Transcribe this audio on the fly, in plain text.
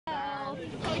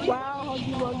Wow,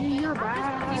 Huggy, you're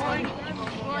bad.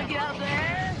 Wanna get out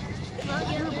there?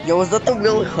 Yo, is that the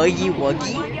real Huggy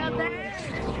Wuggy? Wanna get out there?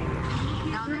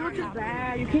 You're just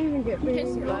bad. You can't even get big.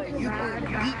 You're bad.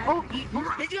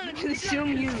 It's gonna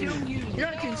consume you. It's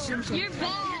gonna consume you. You're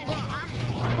bad.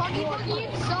 Huggy Wuggy, you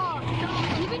suck.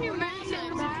 Even your mom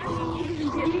knows.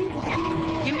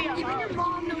 Give me a Even your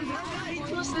mom knows. He's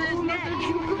twisted his neck.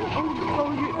 Huggy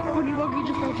Wuggy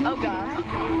just like you. Oh god.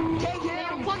 Take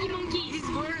him. Huggy Monkey. He's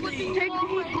worthy. Take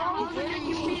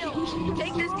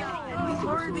Take this guy. He's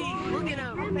worthy. Look at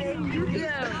him. Look at him.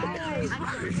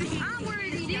 I'm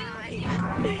worthy, guy.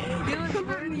 He looks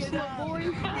worthy enough.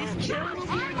 He's killing me.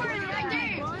 I'm worthy. I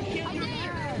dare you. I dare you.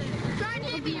 Try and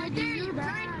hit me. I dare you.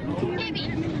 Try and hit me.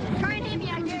 Try and hit me.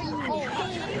 I dare you. Oh,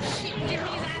 shit. Give me that.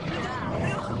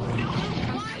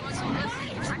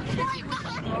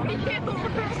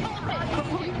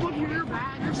 You're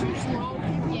bad. You're so slow.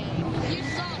 Yeah, you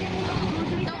suck.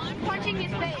 No, I'm punching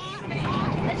his face.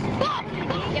 Stop!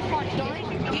 Get punched, darling.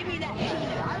 Give me that.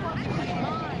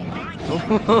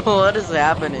 What is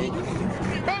happening?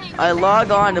 I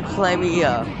log on to play me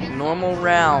a normal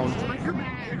round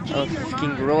of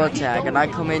fucking Gorilla Tag, and I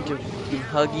come into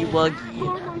Huggy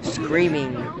Wuggy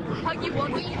screaming. Huggy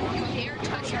Wuggy, you dare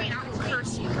touch me and I will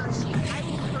curse you. I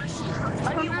will curse you.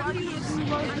 Huggy Wuggy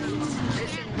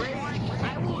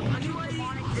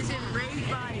is enraged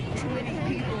by too many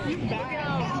people.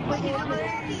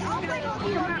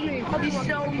 He's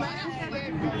so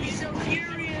mad. He's so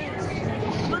furious.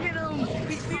 Look at him.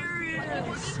 He's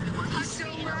furious. He's so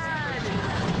mad.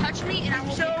 Touch me and I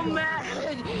will So mad.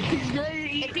 He's ready to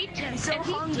eat. If he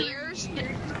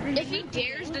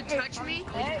dares to touch me,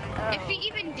 if he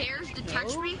even dares to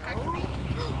touch me,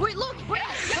 wait, look, wait.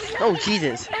 Oh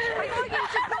Jesus!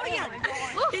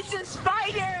 It's a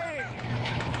spider.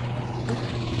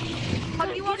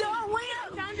 Huggy Wuggy,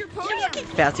 Found your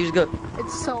Fast, he's good.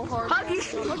 It's so hard.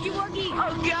 Huggy Wuggy.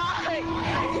 Oh god.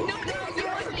 no, Huggy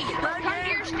Wuggy, come to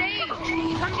your stage.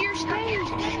 Come to your stage.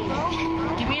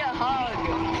 Give me a hug.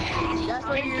 That's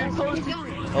what you're supposed to do.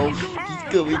 Oh, he's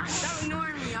going. Don't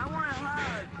ignore me. I want a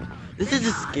hug. This is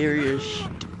the scariest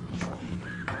shit.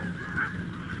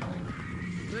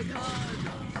 Big hug.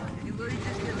 You literally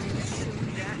just get me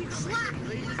Slap.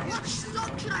 What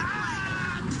song should I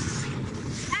play?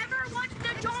 Ever wants to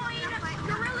join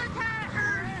Gorilla Tag,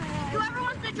 or whoever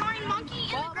wants to join Monkey in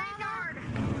the graveyard?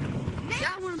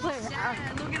 Yeah, I want to play.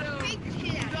 Look at him.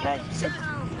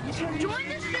 Join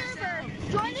the server.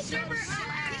 Join the server.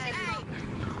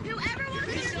 Whoever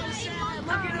wants to join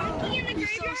Monkey in the He's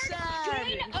so graveyard, sad.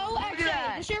 join OXA.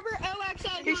 The server OXA.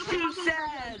 He's too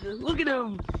sad. Look at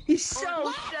him. He's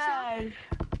so sad.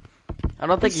 I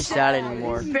don't think he's sad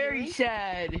anymore. Very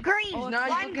sad. Green. He's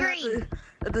not I'm looking green.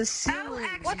 at the ceiling.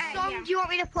 What song do you want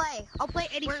me to play? I'll play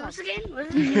any song.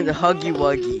 The Huggy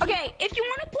Wuggy. Okay, if you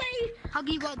want to play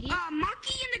Huggy Wuggy,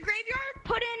 Monkey in the graveyard,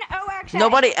 put in OXA.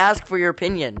 Nobody asked for your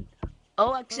opinion.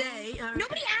 OXA.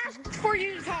 Nobody asked for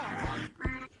you to talk.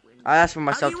 I asked for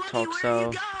myself Huggy to talk, Wuggy, so. where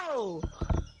you go?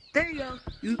 There you go.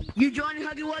 You joining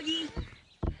Huggy Wuggy?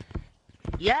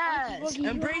 Yes.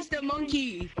 Embrace the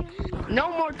monkey. No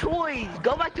more toys.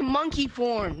 Go back to monkey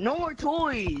form. No more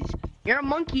toys. You're a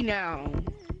monkey now.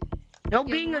 No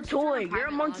being a toy. You're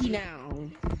a monkey now.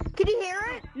 Can you hear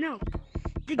it? No.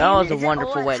 That was a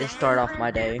wonderful way to start off my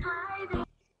day.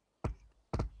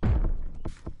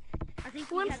 I think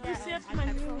once this is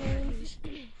my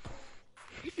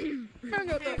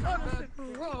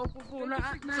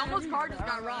Someone's car just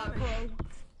got robbed.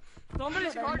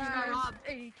 Somebody's car just got robbed.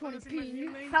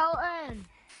 80/20 Hell end.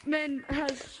 Man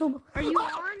has so much. Are you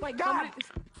on? My God.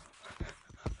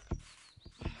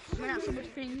 Man has so much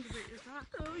ping.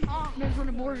 Man's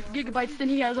running more gigabytes than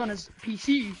he has on his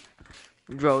PC.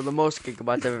 Bro, the most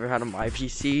gigabytes I've ever had on my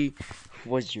PC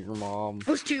was your mom.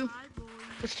 What's two?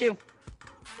 What's two?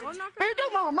 Hey,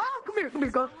 don't mama. Come here,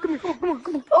 go. Come on.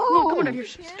 Oh, come on down here.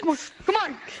 Come on.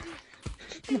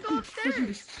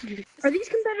 Are these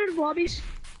competitive lobbies?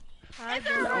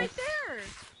 They're right there.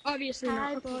 Obviously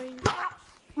not. boy.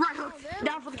 Right hook.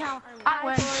 Down for the count. I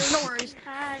win. No worries.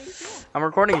 I'm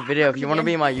recording a video. If you want to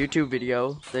be in my YouTube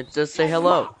video, then just say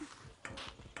hello.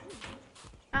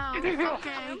 Oh, okay.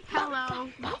 Hello.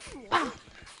 Hello.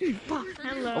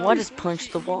 Oh, I just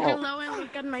punched the wall. Hello, and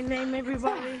look at my name,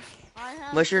 everybody.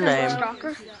 What's your name?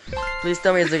 Stalker. Please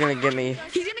tell me it's gonna get me.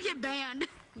 He's gonna get banned.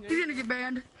 He's gonna get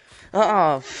banned.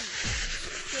 Uh-uh.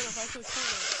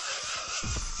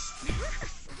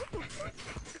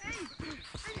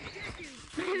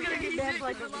 He's gonna get banned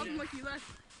like a love monkey left.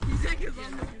 He's sick as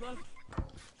love monkey left.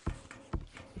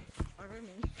 Oh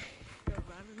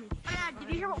yeah, did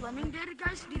you hear what Lemming did,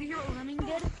 guys? Did you hear what Lemming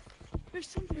did? There's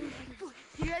something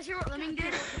You guys hear what Lemming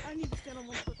did? I need to stand on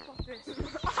one foot. Fuck this.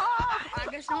 I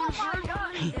guess no one heard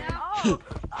what Lemming did.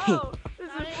 Oh, this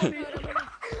is funny.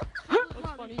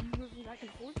 What's funny? You moving back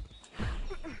and forth?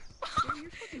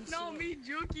 No, me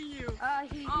joking you.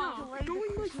 He Going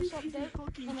like this and is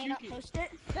fucking may not joking. post it.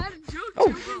 That joke Oh.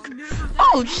 is never.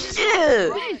 Oh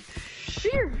shit!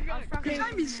 Here.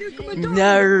 I'm be sick of my dog.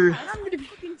 No.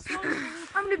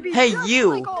 I'm gonna be. Hey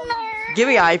you! Give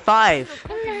me a high five.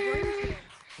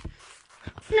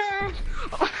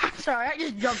 Sorry, I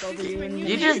just jumped over you.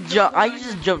 You just jump. I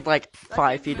just jumped like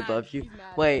 5 feet above you.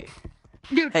 Wait.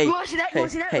 Dude, Hey. you wanna see that? You Hey. wanna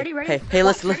see that? Hey. Ready? Ready? Hey. Hey.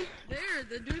 Listen. Ready? There,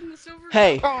 the dude in the silver.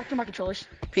 Hey. Oh, to my controllers.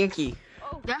 Pinky.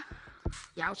 Yeah?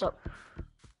 Yeah, what's up?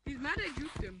 He's mad I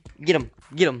juked him. Get him.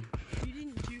 Get him. You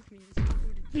didn't juke me.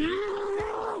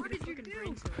 What did you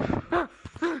do?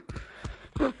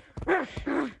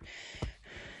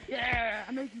 Yeah,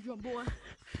 I make you jump, boy.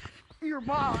 You're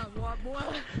mine, what, boy?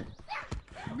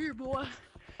 Come here, boy.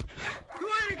 You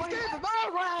ain't escaping my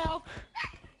round.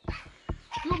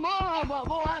 You're mine, what,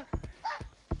 boy?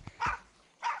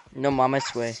 No, mom, I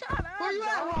swear. Where you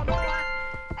at, what, boy?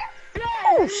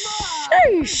 Oh,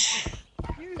 sheesh.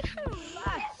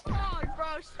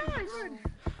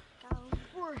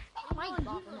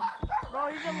 Bro,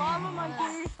 he's a lava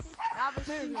monkey.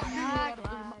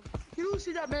 You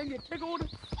see that man get tickled?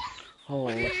 Oh.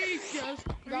 He just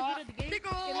got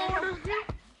tickled.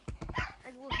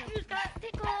 He got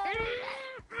tickled.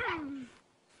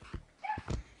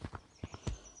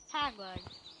 Tag lag.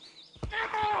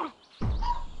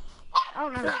 I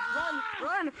don't know.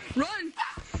 Run! Run!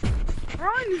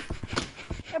 Run!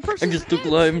 That person I just took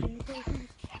lime.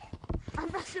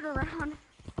 I'm messing around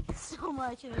so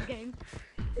much in this game.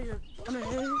 It's just, That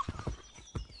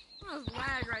was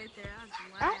lag right there.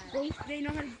 That was lag. they know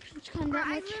how to come that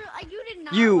much. You did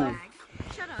not You. lag.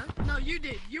 Shut up. No, you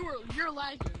did. You're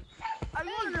lagging. I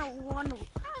want to one.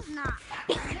 I was not.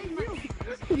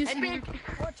 You speak.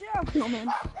 Watch out. No, man.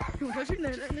 Don't touch me.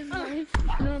 This is mine.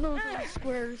 No, it's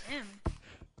squares. Damn.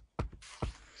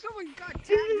 Someone got Back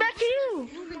to you.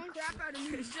 moving crap out of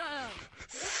me. Shut up.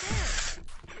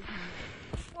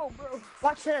 Whoa, bro.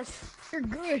 Watch this. You're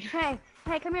good. Hey,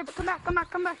 come here. Come back.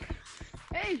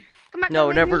 Hey, come back. No,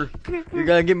 come never. here. Come here. You're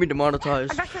gonna get me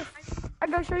demonetized. I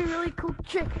gotta show you a really cool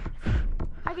trick.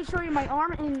 I can show you my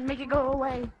arm and make it go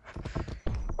away.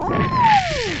 Oh!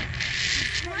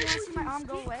 Can you see my arm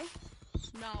go away?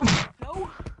 No.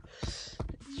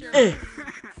 Sure. Eh.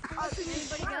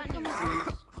 Anybody got any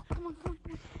Come on.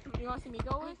 You want to see me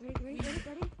go away? Ready?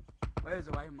 Where's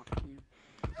the white monkey?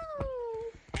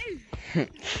 Hey.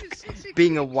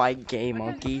 Being a white gay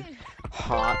monkey.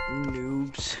 Hot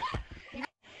noobs.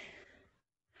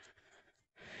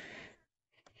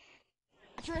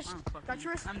 Got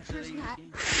yours? I'm deleting the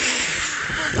game.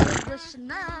 Wrist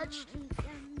snatched.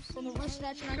 From the wrist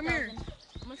snatch. Come here.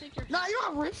 I'm gonna take your. No, you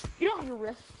don't have wrist. You don't have your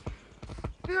wrist.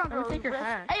 You don't have I'm gonna take your wrist.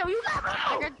 hat. Hey, yo, you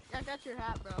got move. I got your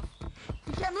hat, bro.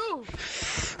 You can't move.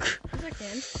 Yes, I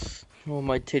can. Oh,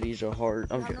 my titties are hard.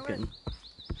 I'm joking.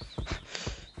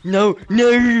 No.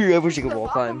 I wish I could wall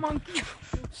climb. Monkey.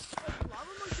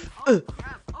 Oh,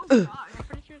 crap. Oh, God. I'm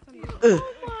pretty sure it's on the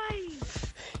Oh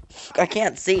my. I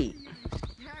can't see.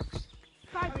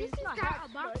 Guys, this is not a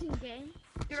boxing game.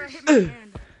 Dude, I hit my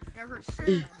hand. That hurt so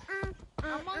bad.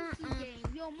 A monkey game.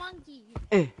 Yo, monkey.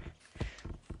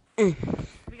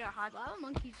 We got hot. Lava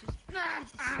monkeys just.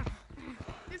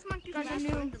 This monkey's Guys, I not knew.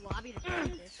 going The lobby to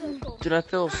practice. So cool. Dude, I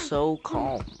feel so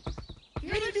calm. You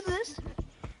ready to do this?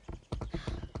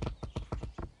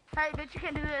 Hey, bitch, you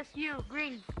can't do this. You,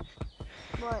 green.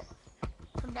 What?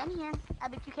 Come down here. I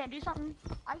bet you can't do something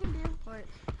I can do. What?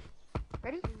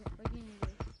 Ready? What can you do?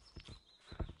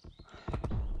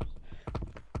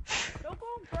 Don't go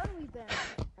in front of me then.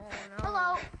 Oh, no.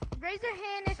 Hello. Raise your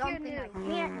hand if Something you're I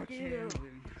new. can't do.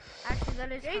 Actually,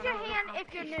 that is. Raise your hand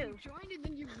if you're If new. you joined and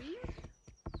then you leave?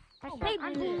 Hey,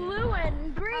 blue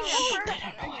and green.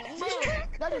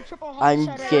 That's a triple I'm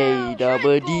homicide. gay,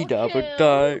 dabba dee dabba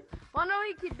da. Well, no,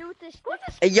 you can do this.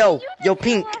 Hey, yo,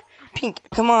 Pink,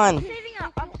 come on. Saving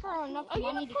up for enough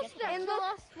money to get that.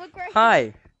 Look right Hi.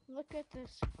 here. Look at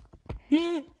this.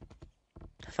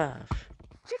 5.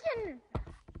 Chicken.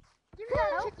 Give me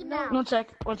that chicken now. One sec.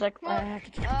 I have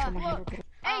to check my hand.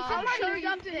 Hey, somebody's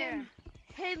up there.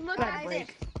 Hey, look at this.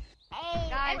 Hey,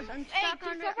 guys, I'm stuck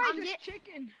under.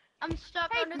 I'm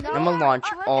stuck under the. I'm gonna launch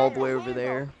all the way over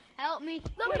there. Help me.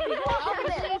 Look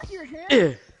at this.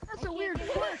 Eh, That's a weird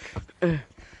trick. eh.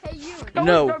 Hey, you.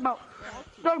 No.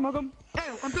 Dog Malcolm.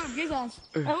 Hey, I'm doing gay ass.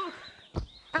 Hey, look.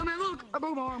 Hey, man, look. I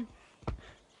broke my arm.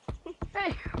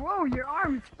 Hey, whoa, your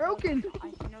arm is broken.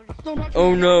 Don't touch me.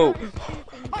 Oh no.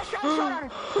 Oh, shot at her.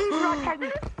 Please do not tag me.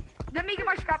 me get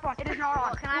my strap on. It is not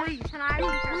on. Can I? Please. Can I?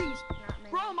 Please.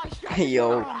 Bro, my strap Hey, is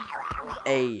yo. not on.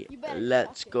 Hey,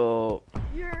 let's go.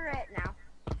 You're it now.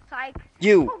 Psych.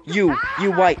 You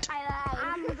white.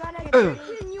 I'm gonna Oh.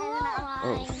 continue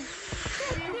on.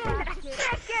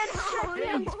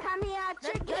 Chicken. Come here,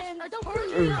 chicken. That's a No,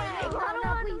 turkey no, leg.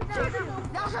 please, no.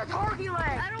 That's a turkey leg.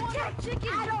 I don't want chicken.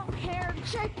 I don't care.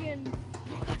 Chicken.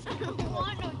 I don't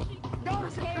want no chicken.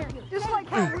 Don't care. Just like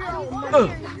how we're all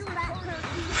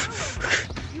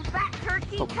You fat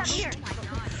turkey, come here. I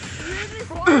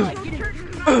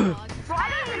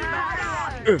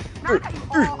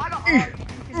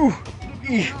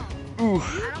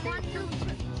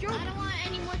don't want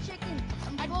any more chicken.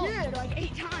 I did like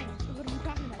 8 times. What are you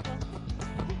talking about?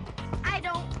 I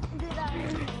don't. Did I?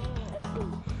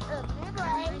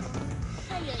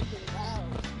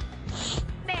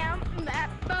 Bam, bam,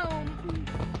 boom.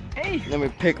 Hey. Let me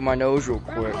pick my nose real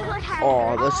quick.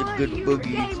 Oh, that's a good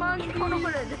boogie.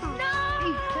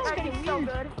 So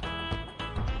good.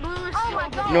 Oh my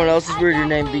god. You know what else is weird? Your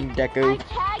name being I Deku.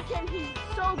 tagged him. He's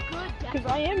so good. Because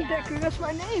I am Deku, that's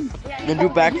my name. Then do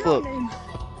backflip.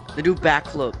 Then do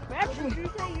backflip. Actually, Did you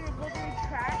say you're literally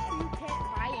trash? You can't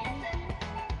buy anything.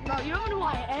 no, you don't know who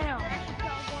I am.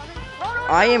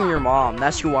 I am your mom.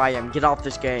 That's who I am. Get off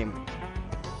this game.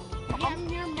 I'm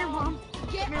your mom.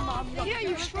 Get Your mom. Yeah,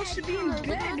 you're supposed to be in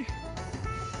bed.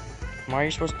 Why are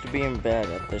you supposed to be in bed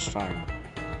at this time?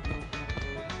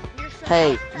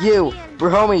 Hey, you. We're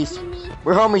homies.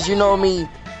 We're homies. You know me.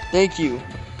 Thank you.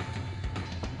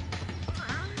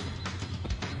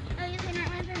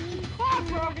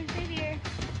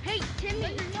 Hey,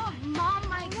 Timmy, Mom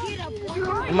might get a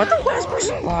boy. Am I the last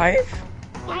person alive?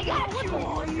 I got you.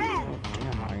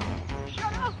 Damn, I am.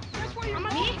 Shut up. That's why you're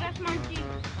Me? That's Monkey.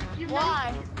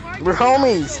 Why? We're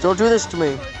homies. Don't do this to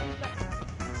me.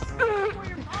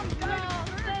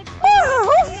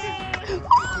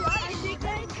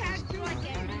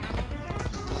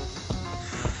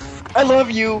 I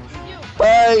love you.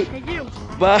 Bye. Hey, you.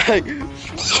 Bye.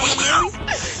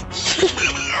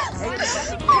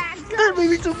 That made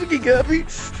me so fucking happy.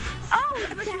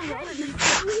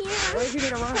 Why is he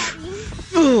gonna run?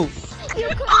 Oh.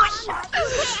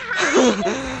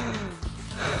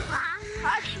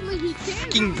 Actually, he can.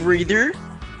 Fucking breather.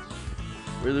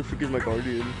 Where the frick is my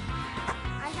guardian?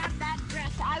 I have that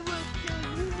dress. I will kill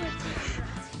you with this dress.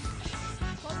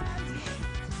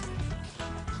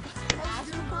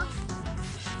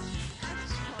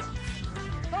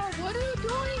 Oh, what are you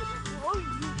doing? Oh, you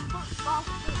football.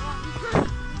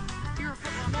 You're a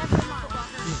football. Never mind.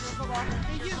 You're a football.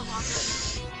 Hey, you.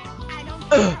 I don't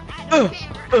care. I don't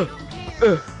care. I don't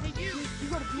care. Hey, you. You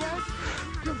got a PS?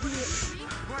 Go get it.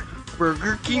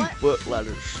 Burger King foot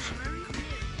letters.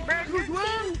 Burger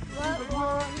King.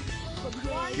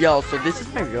 Yo, so this is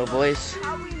my real voice.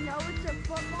 How we know it's a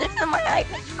football? This is my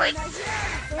iPad voice.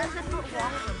 That's a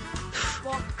football.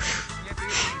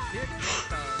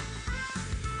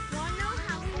 Wanna know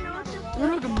how we know it's a football?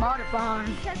 You're looking modified.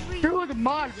 Because we You're looking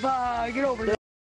modified. Get over here.